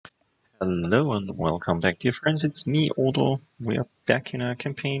Hello and welcome back, dear friends. It's me, Odo. We are back in our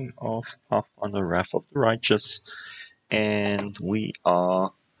campaign of Pathfinder Wrath of the Righteous, and we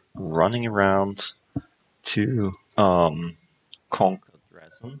are running around to conquer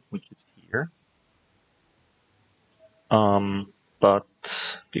Dresden, which is here.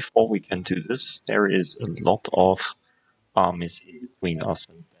 But before we can do this, there is a lot of armies in between us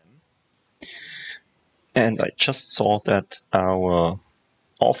and them. And I just saw that our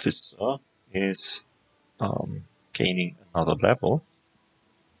officer is gaining another level.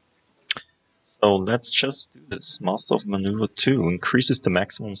 So let's just do this. Master of Maneuver 2 increases the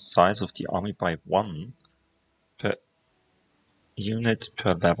maximum size of the army by 1 per unit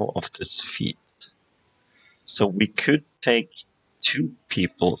per level of this feat. So we could take 2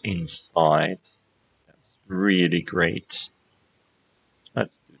 people inside. That's really great.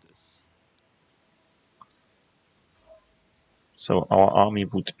 Let's do this. So our army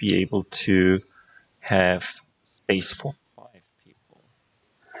would be able to have space for 5 people.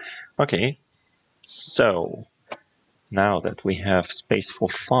 Okay, so now that we have space for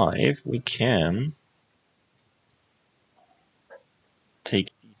 5, we can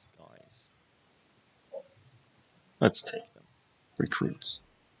take these guys. Let's take them. Recruits.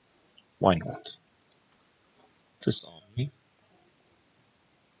 Why not? This army.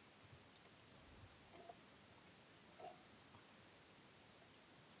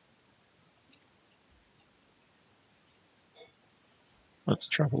 Let's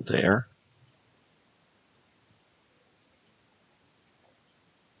travel there.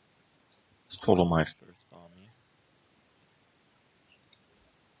 Let's follow my first army.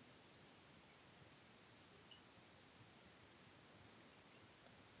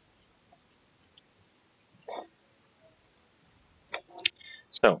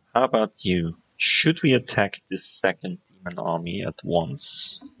 So, how about you? Should we attack this second demon army at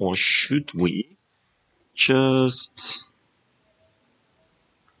once? Or should we just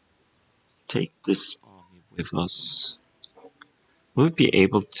take this army with us? Will we be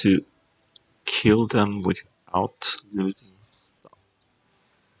able to kill them without losing stuff?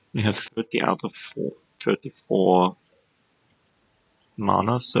 We have 30 out of 34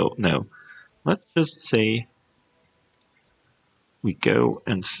 mana, so no. Let's just say we go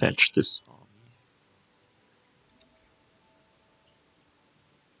and fetch this army.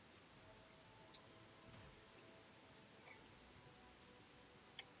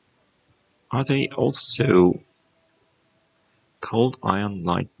 Are they also Cold Iron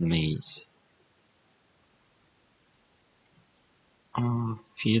Light Maze?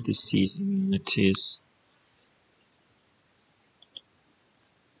 Fear Disease Immunities.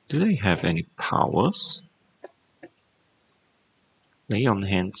 Do they have any powers? Lay on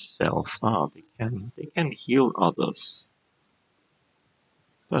Hands Self. They can heal others.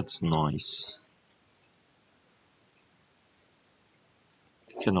 That's nice.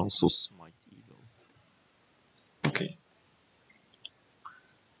 They can also smite evil. Okay.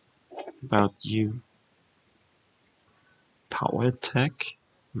 About you. Power attack?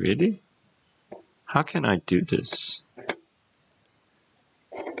 Really? How can I do this?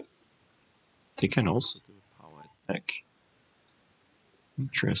 They can also do a power attack.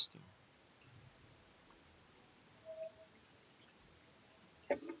 Interesting.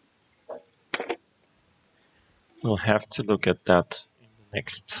 We'll have to look at that in the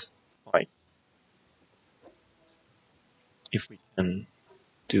next fight. If we can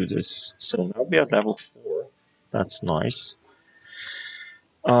do this. So now we are level 4. That's nice.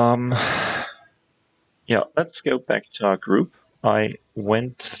 Yeah, let's go back to our group. I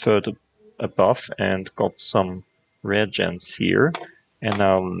went further above and got some rare gens here. And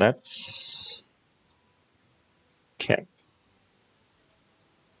now let's camp.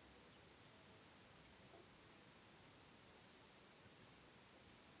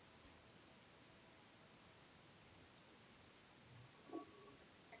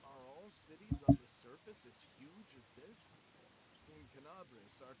 Are all cities on the surface as huge as this? In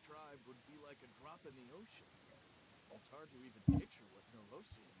Canabris, our tribe would be like a drop in the ocean. It's hard to even picture what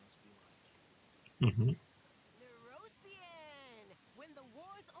Nerosian must be like. Mm-hmm. Nerosian! When the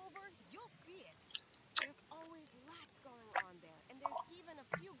war's over, you'll see it. There's always lots going on there, and there's even a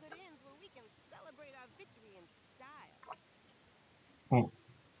few good inns where we can celebrate our victory in style. Oh.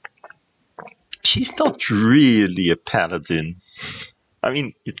 She's not really a paladin. I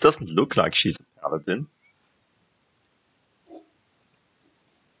mean, it doesn't look like she's a paladin.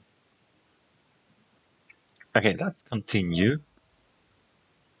 Okay, let's continue.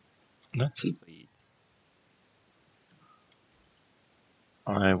 Let's evade.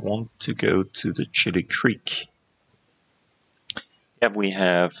 I want to go to the Chili Creek. Yeah, we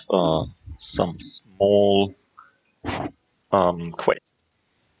have some small quests.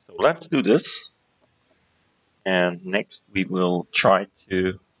 So let's do this. And next we will try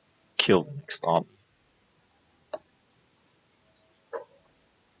to kill the next army.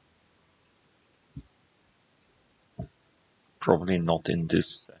 Probably not in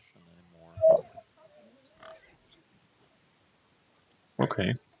this session anymore.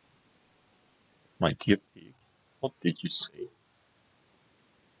 Okay. My dear pig, what did you say?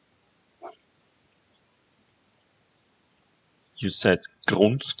 You said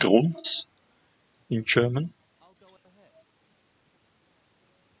Grunz Grunz in German? I'll go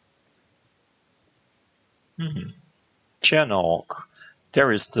ahead. Jernaugh.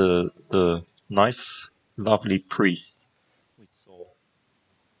 There is the nice, lovely priest we saw.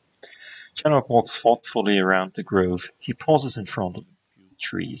 Jernaugh walks thoughtfully around the grove. He pauses in front of a few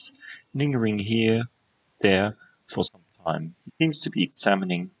trees, lingering here, there, for some time. He seems to be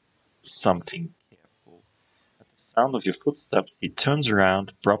examining something careful. At the sound of your footsteps, he turns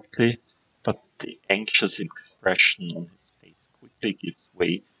around abruptly, but the anxious expression on his face quickly gives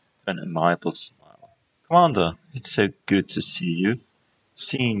way to an amiable smile. Commander, it's so good to see you.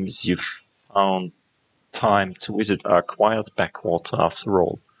 Seems you've found time to visit our quiet backwater after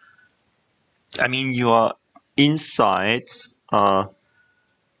all. I mean, you are inside, uh,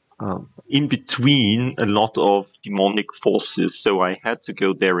 in between a lot of demonic forces, so I had to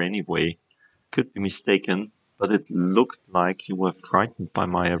go there anyway. Could be mistaken, but it looked like you were frightened by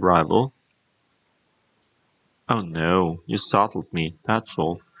my arrival. Oh no, you startled me, that's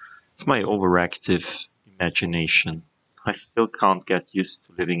all. It's my overactive imagination. I still can't get used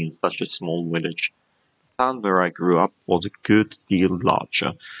to living in such a small village. The town where I grew up was a good deal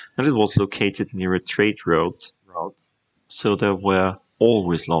larger, and it was located near a trade route, so there were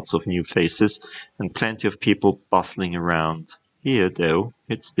always lots of new faces and plenty of people bustling around. Here, though,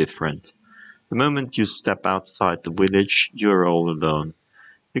 it's different. The moment you step outside the village, you're all alone.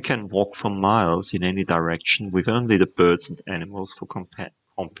 You can walk for miles in any direction with only the birds and animals for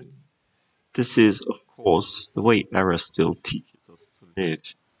company. This is, of course, the way Era still teaches us to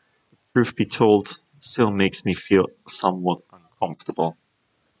live. Truth be told, it still makes me feel somewhat uncomfortable.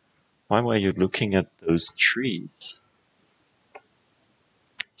 Why were you looking at those trees?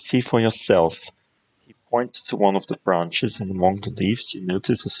 See for yourself. He points to one of the branches, and among the leaves you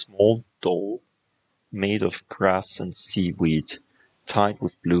notice a small doll made of grass and seaweed, tied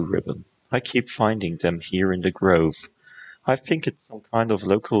with blue ribbon. I keep finding them here in the grove. I think it's some kind of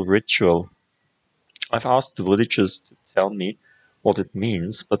local ritual. I've asked the villagers to tell me what it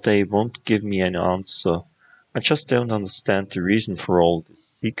means, but they won't give me an answer. I just don't understand the reason for all this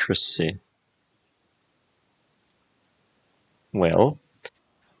secrecy. Well,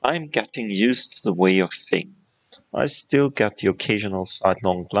 I'm getting used to the way of things. I still get the occasional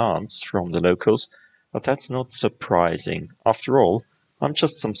sidelong glance from the locals, but that's not surprising. After all, I'm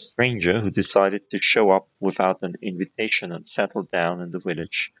just some stranger who decided to show up without an invitation and settle down in the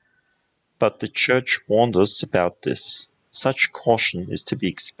village. But the church warned us about this. Such caution is to be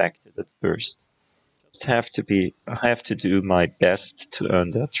expected at first. I have to do my best to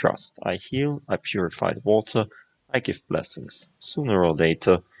earn their trust. I heal, I purify the water, I give blessings. Sooner or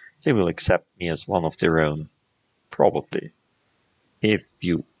later, they will accept me as one of their own. Probably. If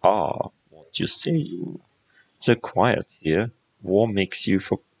you are what you say you are. It's so quiet here. War makes you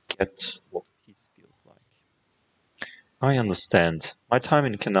forget what peace feels like. I understand. My time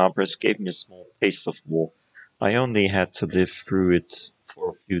in Canabras gave me a small taste of war. I only had to live through it for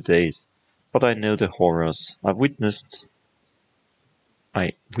a few days. But I know the horrors I witnessed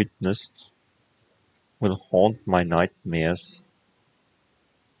will haunt my nightmares.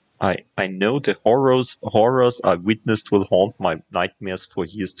 I know the horrors I witnessed will haunt my nightmares for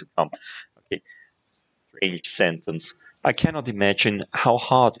years to come. Okay, strange sentence. I cannot imagine how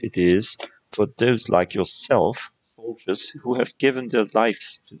hard it is for those like yourself, soldiers, who have given their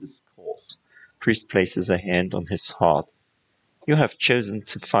lives to this cause. Priest places a hand on his heart. You have chosen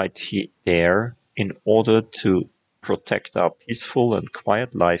to fight there in order to protect our peaceful and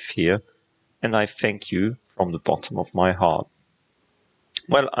quiet life here, and I thank you from the bottom of my heart.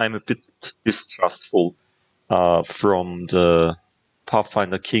 Well, I'm a bit distrustful from the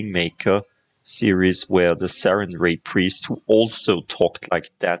Pathfinder Kingmaker series where the Sarenrae priest, who also talked like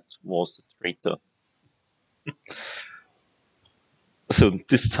that, was the traitor. So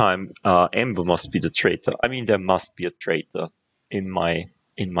this time, Ember must be the traitor. I mean, there must be a traitor in my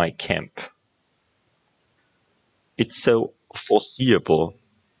camp. It's so foreseeable.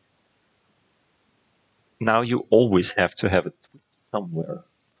 Now you always have to have a twist somewhere.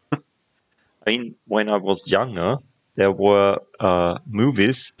 I mean, when I was younger, there were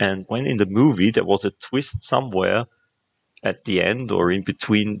movies, and when in the movie there was a twist somewhere at the end or in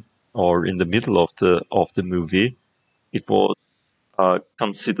between or in the middle of the movie, it was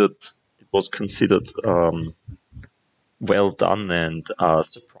considered well done and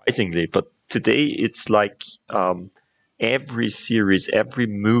surprisingly. But today it's like every series, every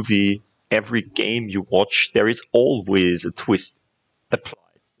movie, every game you watch, there is always a twist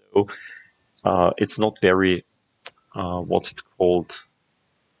applied. So it's not very what's it called,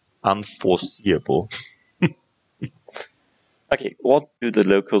 unforeseeable. Okay, what do the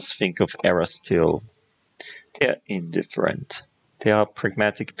locals think of Erastille? They're indifferent. They are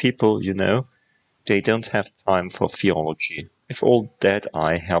pragmatic people, you know. They don't have time for theology. If old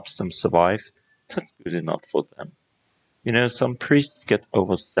Deadeye helps them survive, that's good enough for them. You know, some priests get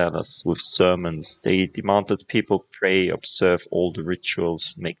overzealous with sermons. They demand that people pray, observe all the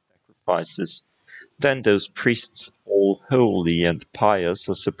rituals, make sacrifices. Then those priests, all holy and pious,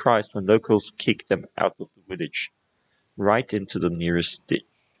 are surprised when locals kick them out of the village, right into the nearest ditch.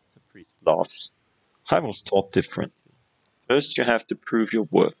 The priest laughs. I was taught differently. First you have to prove your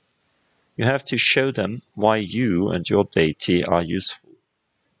worth. You have to show them why you and your deity are useful.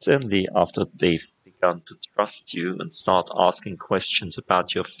 It's only after they've begun to trust you and start asking questions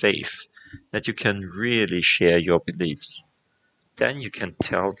about your faith that you can really share your beliefs. Then you can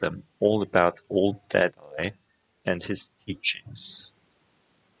tell them all about old Deadeye and his teachings.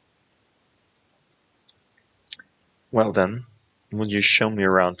 Well then, will you show me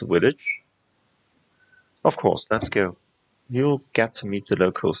around the village? Of course, let's go. You'll get to meet the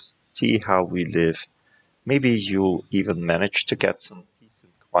locals, see how we live. Maybe you'll even manage to get some peace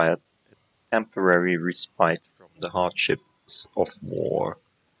and quiet, a temporary respite from the hardships of war.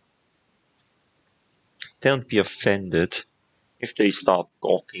 Don't be offended if they start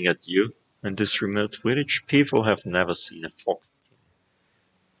gawking at you. In this remote village, people have never seen a fox.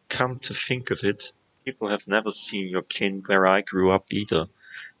 Come to think of it, people have never seen your kin where I grew up either,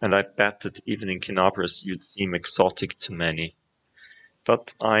 and I bet that even in Kinabras you'd seem exotic to many.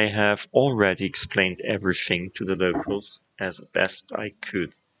 But I have already explained everything to the locals as best I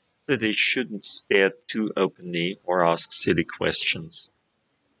could, so they shouldn't stare too openly or ask silly questions.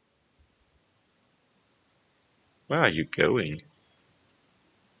 Where are you going?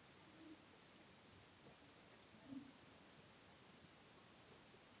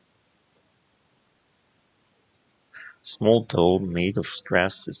 Small doll made of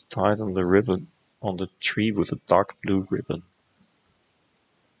grass is tied on the tree with a dark blue ribbon.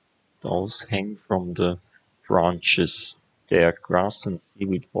 Dolls hang from the branches, their grass and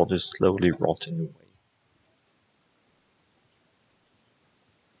seaweed bodies slowly rotting away.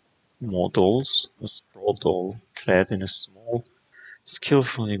 More dolls, a straw doll clad in a small,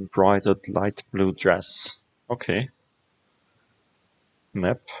 skillfully embroidered light blue dress. Okay.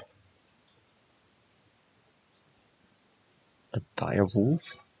 Map. A dire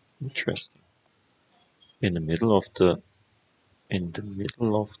wolf? Interesting. In the middle of the in the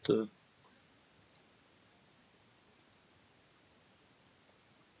middle of the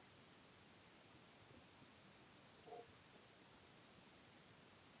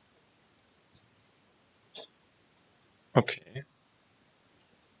Okay.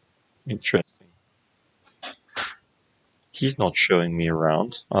 Interesting. He's not showing me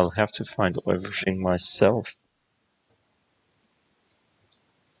around. I'll have to find everything myself.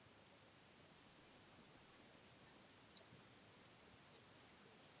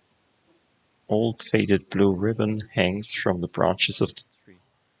 Old faded blue ribbon hangs from the branches of the tree.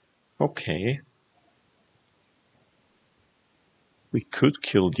 Okay. We could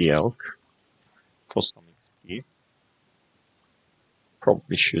kill the elk for some XP.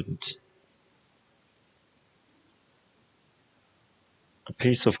 Probably shouldn't. A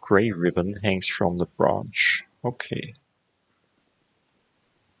piece of grey ribbon hangs from the branch. Okay.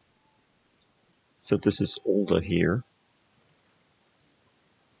 So this is older here.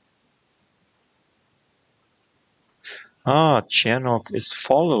 Ah, Jernaugh is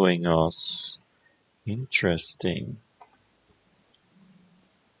following us. Interesting.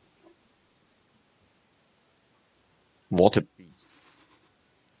 What a beast.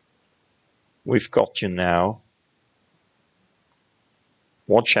 We've got you now.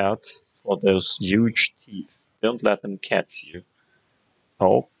 Watch out for those huge teeth. Don't let them catch you.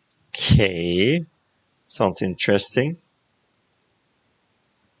 Okay. Sounds interesting.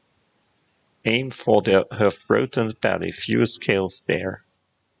 Aim for her throat and belly. Fewer scales there.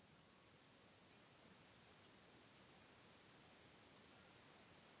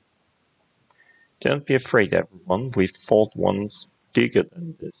 Don't be afraid, everyone. We've fought ones bigger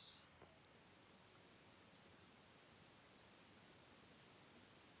than this.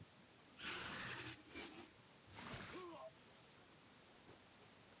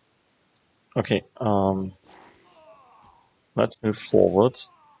 Okay, let's move forward.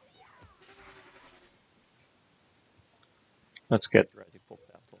 Let's get ready for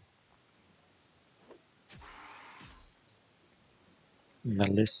battle.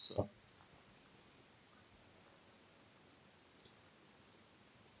 Melissa.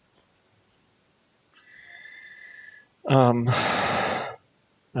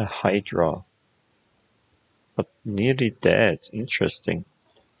 A Hydra. But nearly dead. Interesting.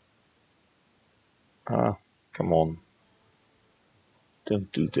 Ah, come on.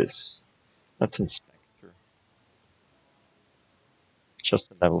 Don't do this. That's Inspector.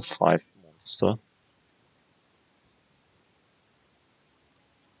 Just a level 5 monster.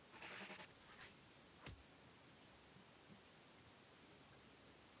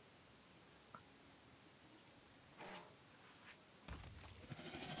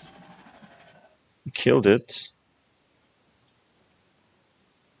 Killed it.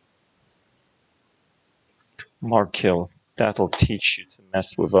 Markill, that'll teach you to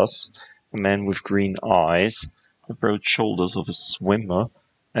mess with us. A man with green eyes, the broad shoulders of a swimmer,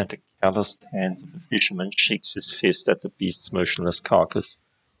 and the calloused hands of a fisherman shakes his fist at the beast's motionless carcass.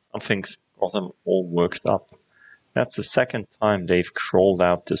 Something's got them all worked up. That's the second time they've crawled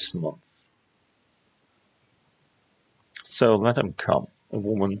out this month. So let them come. A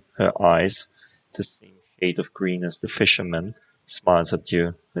woman, her eyes, the same shade of green as the fisherman, smiles at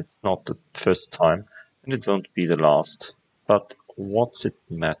you. It's not the first time, and it won't be the last. But what's it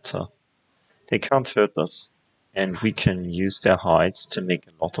matter? They can't hurt us, and we can use their hides to make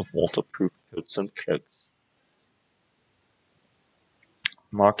a lot of waterproof coats and cloaks.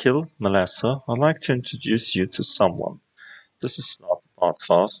 Markil, Melissa, I'd like to introduce you to someone. This is Slot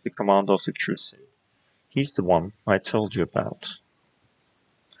Bartfast, the commander of the Crusade. He's the one I told you about.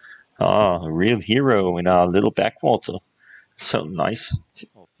 Ah, a real hero in our little backwater. So nice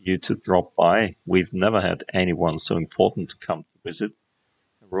of you to drop by. We've never had anyone so important to come to visit.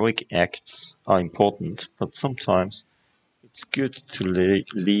 Heroic acts are important, but sometimes it's good to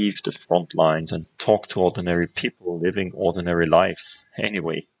leave the front lines and talk to ordinary people living ordinary lives.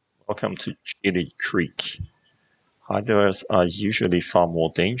 Anyway, welcome to Chili Creek. Hydras are usually far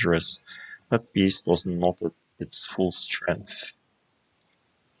more dangerous. That beast was not at its full strength.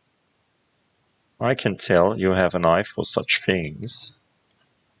 I can tell you have an eye for such things.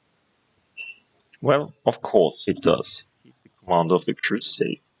 Well, of course he does. He's the commander of the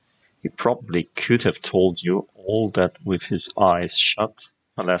Crusade. He probably could have told you all that with his eyes shut.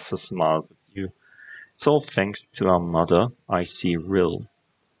 Alessa smiles at you. It's all thanks to our mother, Icy Rill.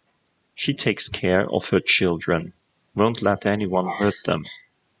 She takes care of her children, won't let anyone hurt them.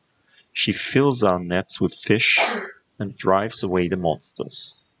 She fills our nets with fish and drives away the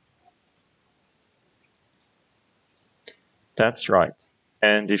monsters. That's right.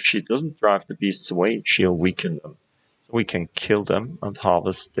 And if she doesn't drive the beasts away, she'll weaken them. So we can kill them and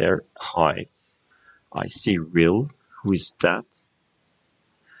harvest their hides. I see Rill. Who is that?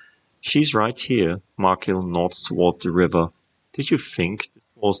 She's right here. Markil nods toward the river. Did you think this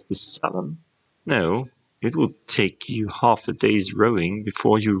was the Salon? No, it would take you half a day's rowing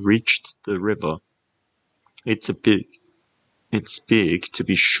before you reached the river. It's a big It's big, to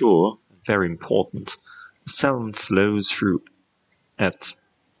be sure, and very important. The Salon flows through at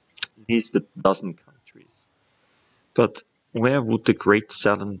least a dozen countries. But where would the great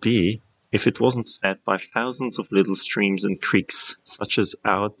Salon be if it wasn't fed by thousands of little streams and creeks, such as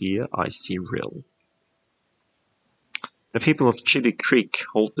our dear Icy Rill? The people of Chili Creek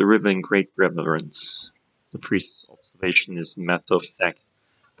hold the river in great reverence. The priest's observation is matter of fact,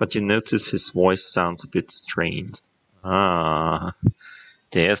 but you notice his voice sounds a bit strained. Ah,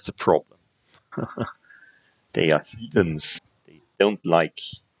 there's the problem. They are heathens. They don't like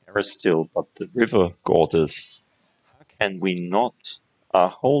Aristil, but the river goddess. How can we not? Our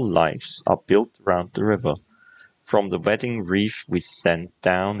whole lives are built around the river. From the wedding wreath we send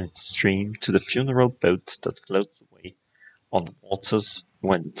down its stream to the funeral boat that floats away on the waters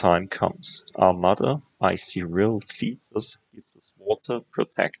when the time comes. Our mother, Icy Rill, feeds us, gives us water,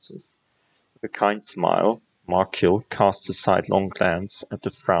 protects us. With a kind smile, Markil casts a sidelong glance at the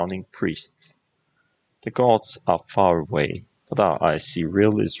frowning priests. The gods are far away, but our Icy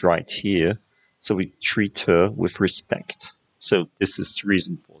Rill is right here, so we treat her with respect. So this is the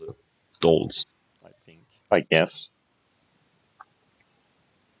reason for the dolls, I think, I guess.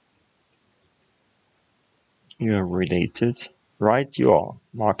 You are related? Right you are.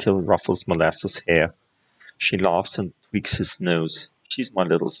 Markil ruffles Molasses' hair. She laughs and tweaks his nose. She's my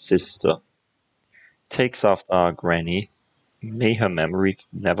little sister. Takes after our granny. May her memory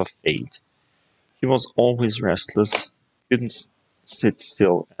never fade. He was always restless. Couldn't sits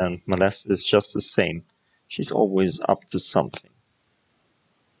still, and Melissa is just the same. She's always up to something.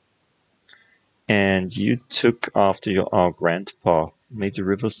 And you took after our grandpa, made the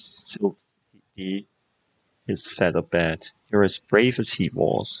river silty his feather bed. You're as brave as he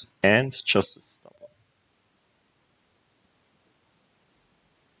was, and just as stubborn.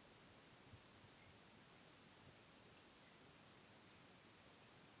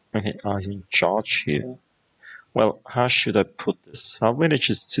 Okay, are you in charge here? Well, how should I put this? Our village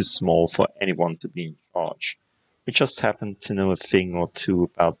is too small for anyone to be in charge. We just happen to know a thing or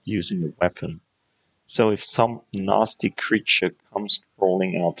two about using a weapon. So if some nasty creature comes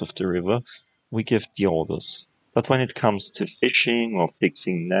crawling out of the river, we give the orders. But when it comes to fishing or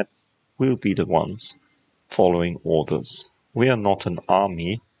fixing nets, we'll be the ones following orders. We are not an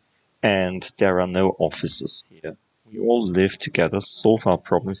army, and there are no officers here. We all live together, solve our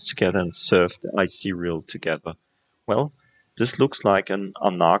problems together, and serve the icy rill together. Well, this looks um, like an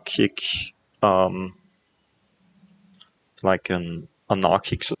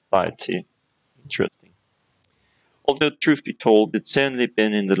anarchic society. Interesting. Although, truth be told, it's only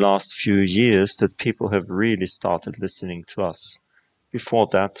been in the last few years that people have really started listening to us. Before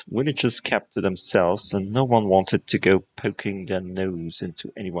that, villagers kept to themselves and no one wanted to go poking their nose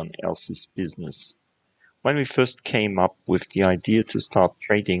into anyone else's business. When we first came up with the idea to start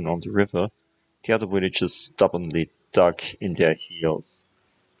trading on the river, the other villagers stubbornly dug in their heels.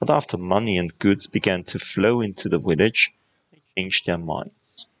 But after money and goods began to flow into the village, they changed their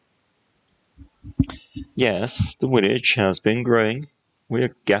minds. Yes, the village has been growing.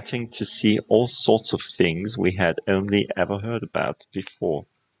 We're getting to see all sorts of things we had only ever heard about before.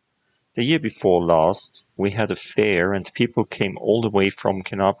 The year before last, we had a fair and people came all the way from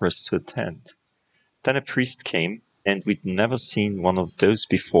Canabras to attend. Then a priest came, and we'd never seen one of those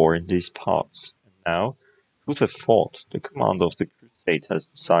before in these parts. And now, who'd have thought the commander of the crusade has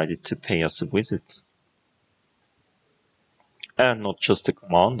decided to pay us a visit? And not just a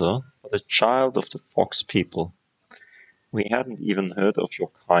commander, but a child of the Fox people. We hadn't even heard of your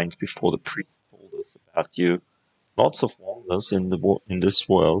kind before the priest told us about you. Lots of wonders in this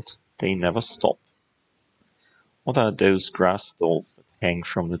world. They never stop. What are those grass stalks that hang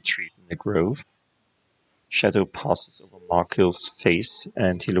from the tree in the grove? Shadow passes over Markill's face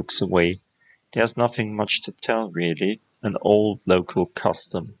and he looks away. There's nothing much to tell, really. An old local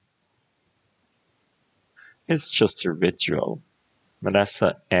custom. It's just a ritual,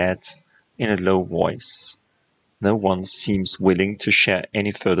 Melissa adds in a low voice. No one seems willing to share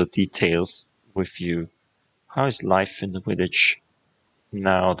any further details with you. How is life in the village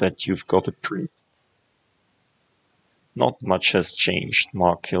now that you've got a priest? Not much has changed,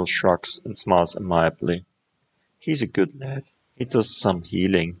 Markill shrugs and smiles amiably. He's a good lad. He does some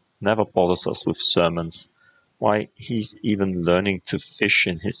healing, never bothers us with sermons. Why, he's even learning to fish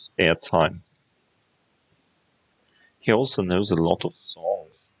in his spare time. He also knows a lot of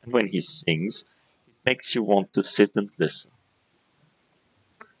songs, and when he sings, it makes you want to sit and listen.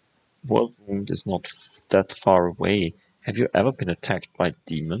 Worldwound is not that far away. Have you ever been attacked by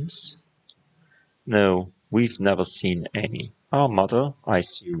demons? No, we've never seen any. Our mother,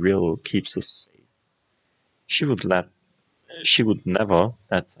 Icy Rill, keeps us safe. She would let she would never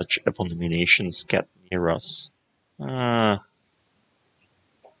let such abominations get near us. Ah,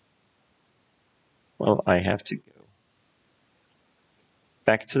 well, I have to go.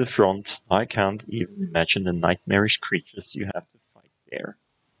 Back to the front. I can't even imagine the nightmarish creatures you have to fight there.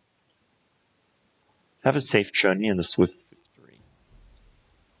 Have a safe journey and a swift victory.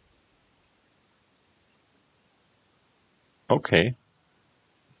 Okay.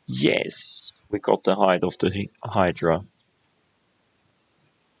 Yes, we got the hide of the Hydra.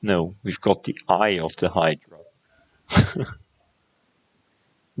 No, we've got the eye of the Hydra.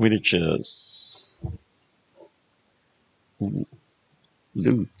 Villagers. Ooh,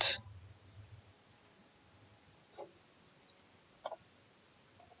 loot.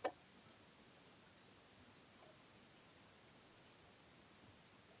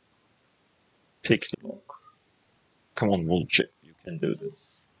 Pick the lock. Come on, Woolchip, you can do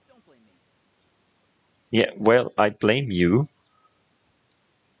this. Don't blame me. Yeah, well, I blame you.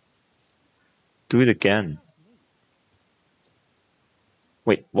 Do it again. Ask me.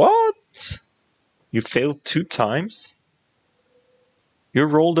 Wait, what? You failed 2 times? You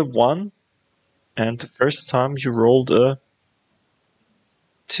rolled a 1, and the first time you rolled a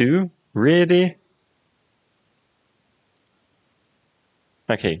 2? Really?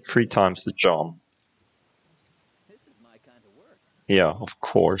 Okay, 3 times the charm. This is my kind of work. Yeah, of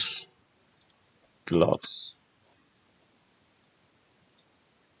course. Gloves.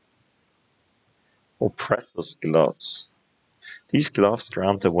 Oppressor's gloves. These gloves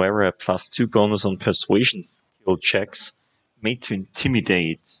grant the wearer a +2 bonus on persuasion skill checks made to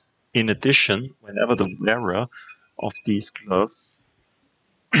intimidate. In addition, whenever the wearer of these gloves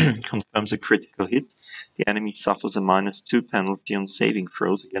confirms a critical hit, the enemy suffers a -2 penalty on saving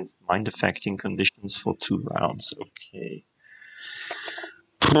throws against mind-affecting conditions for 2 rounds. Okay.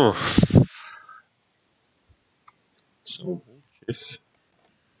 So, Wolf,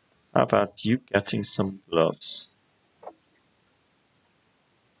 how about you getting some gloves?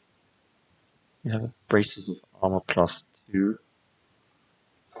 You have braces of armor +2.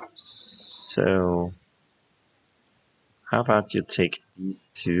 So, how about you take these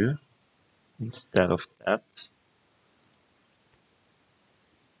two instead of that?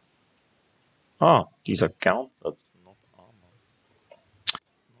 Ah, these are gauntlets, not armor.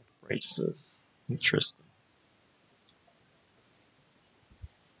 Not braces. Interesting.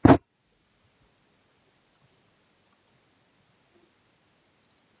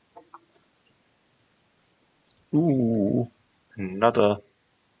 Ooh, another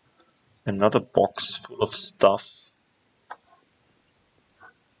box full of stuff.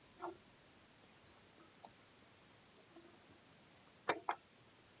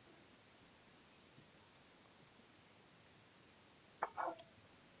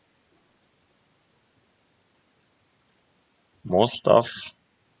 More stuff.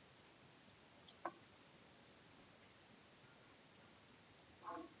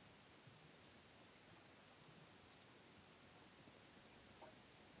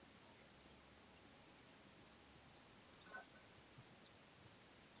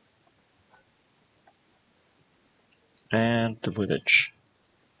 And the village.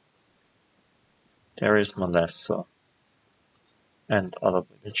 There is Malessa. And other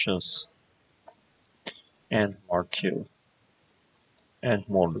villages. And Markill. And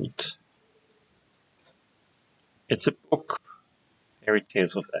more loot. It's a book. Fairy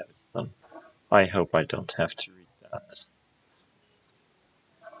Tales of Eviston. I hope I don't have to read that.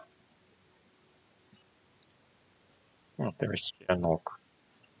 Oh, there is Jernaugh.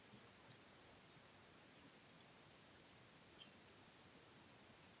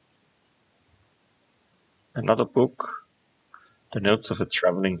 Another book. The Notes of a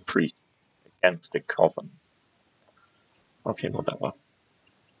Traveling Priest Against the Coven. Okay, whatever.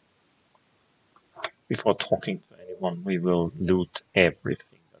 Before talking to anyone, we will loot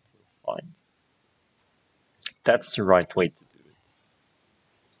everything that we'll find. That's the right way to do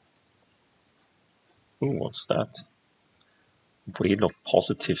it. Ooh, what's that? Wheel of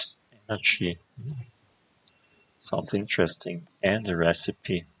positive energy. Sounds interesting. And a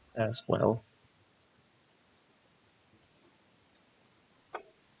recipe as well.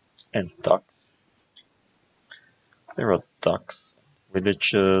 And ducks. There are ducks,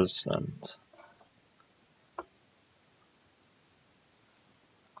 villages, and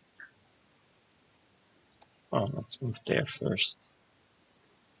oh, let's move there first.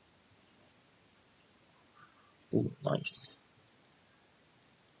 Ooh, nice.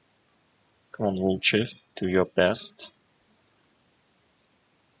 Come on, Woolchief, do your best.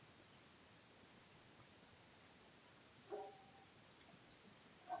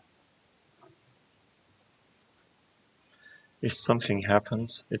 If something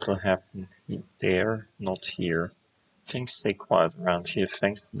happens, it will happen there, not here. Things stay quiet around here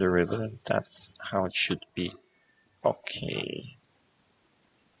thanks to the river, and that's how it should be. Okay.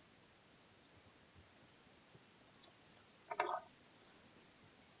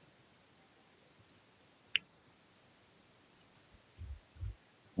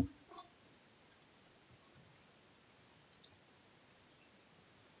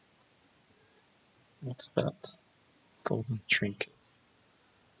 What's that? Golden trinket.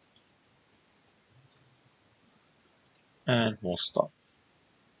 And more stuff.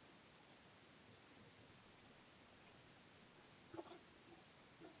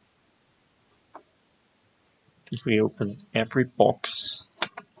 Did we open every box?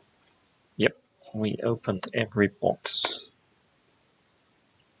 Yep, we opened every box.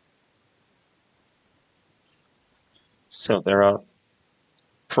 So there are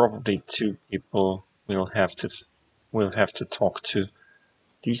probably 2 people we'll have to talk to.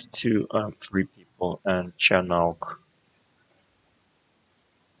 These 2 are 3 people and Jernaugh.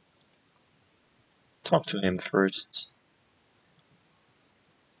 Talk to him first.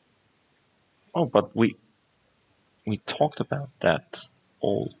 Oh, but we talked about that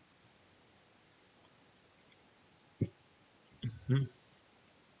all.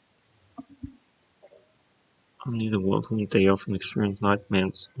 Only the welcome they often experience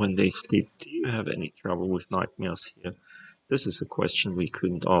nightmares when they sleep. Do you have any trouble with nightmares here? This is a question we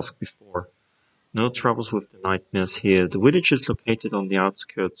couldn't ask before. No troubles with the nightmares here. The village is located on the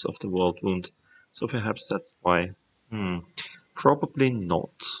outskirts of the world wound, so perhaps that's why. Probably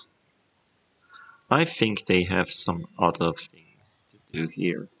not. I think they have some other things to do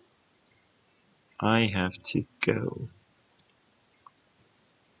here. I have to go.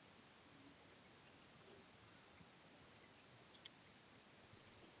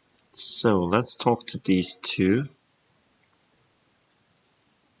 So let's talk to these two.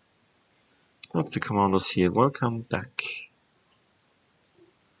 One of the commanders here. Welcome back.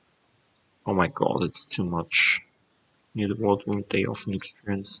 Oh my god, it's too much. Near the world wound they often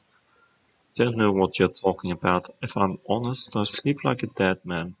experience. Don't know what you're talking about. If I'm honest, I sleep like a dead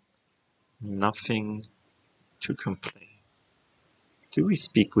man. Nothing to complain. Do we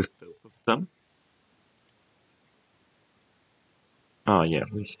speak with both of them? Ah, yeah,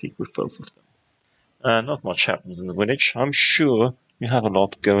 we speak with both of them. Not much happens in the village. I'm sure you have a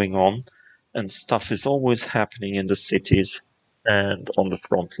lot going on, and stuff is always happening in the cities and on the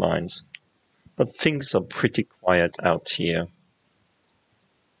front lines. But things are pretty quiet out here.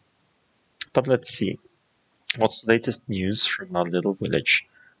 But let's see. What's the latest news from our little village?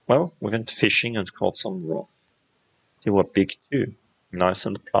 Well, we went fishing and caught some roth. They were big too. Nice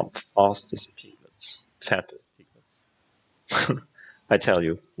and plump, fast as piglets. Fat as piglets. I tell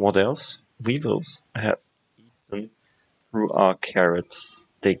you, what else? Weevils have eaten through our carrots.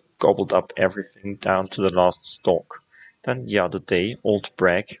 They gobbled up everything down to the last stalk. Then the other day, old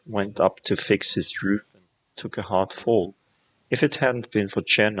Bragg went up to fix his roof and took a hard fall. If it hadn't been for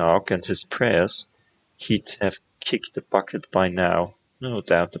Jernaugh and his prayers, he'd have kicked the bucket by now. No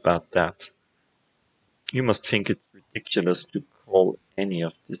doubt about that. You must think it's ridiculous to call any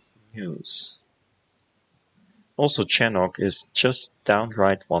of this news. Also, Jernaugh is just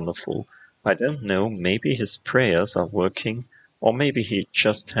downright wonderful. I don't know, maybe his prayers are working, or maybe he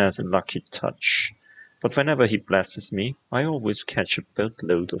just has a lucky touch. But whenever he blesses me, I always catch a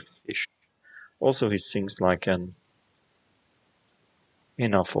boatload of fish. Also, he sings like an...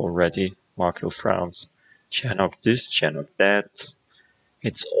 Enough already, Marco frowns. Jernaugh this, Jernaugh that.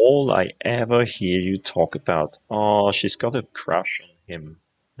 It's all I ever hear you talk about. Oh, she's got a crush on him.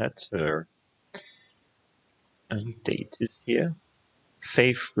 That's her. And deities here?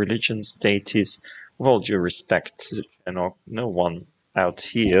 Faith, religions, deities. With all due respect, no one out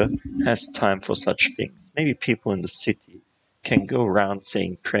here has time for such things. Maybe people in the city can go around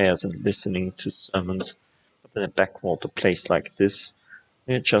saying prayers and listening to sermons, but in a backwater place like this,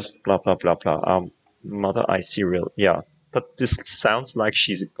 it's just blah blah blah blah. Mother I see real. Yeah, but this sounds like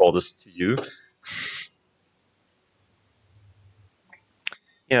she's a goddess to you.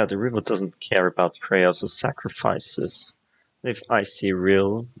 Yeah, the river doesn't care about prayers or sacrifices. If Icy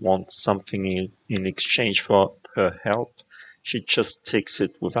Real wants something in exchange for her help, she just takes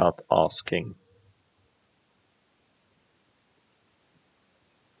it without asking.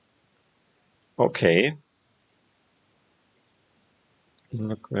 Okay.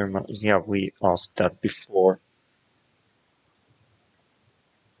 Look very much. Yeah, we asked that before.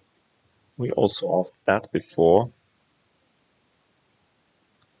 We also asked that before.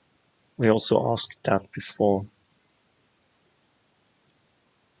 We also asked that before.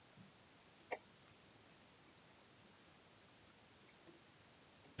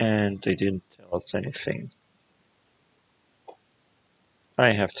 And they didn't tell us anything. I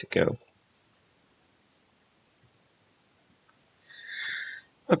have to go.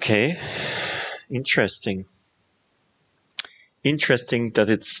 Okay. Interesting. Interesting that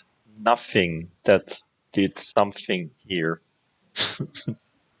it's nothing that did something here.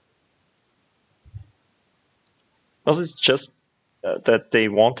 Was it just that they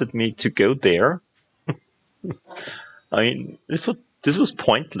wanted me to go there? I mean, this was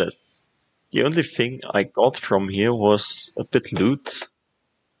pointless. The only thing I got from here was a bit loot.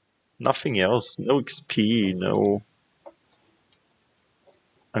 Nothing else. No XP, no...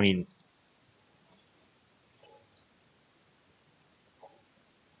 I mean...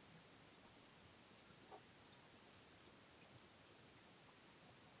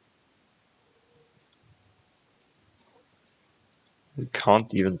 We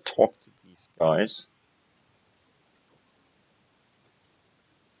can't even talk to these guys.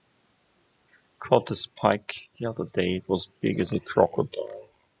 Caught a spike the other day. It was big as a crocodile.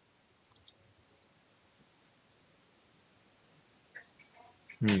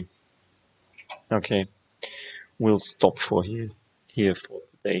 Okay. We'll stop for here for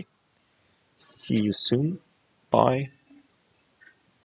today. See you soon. Bye.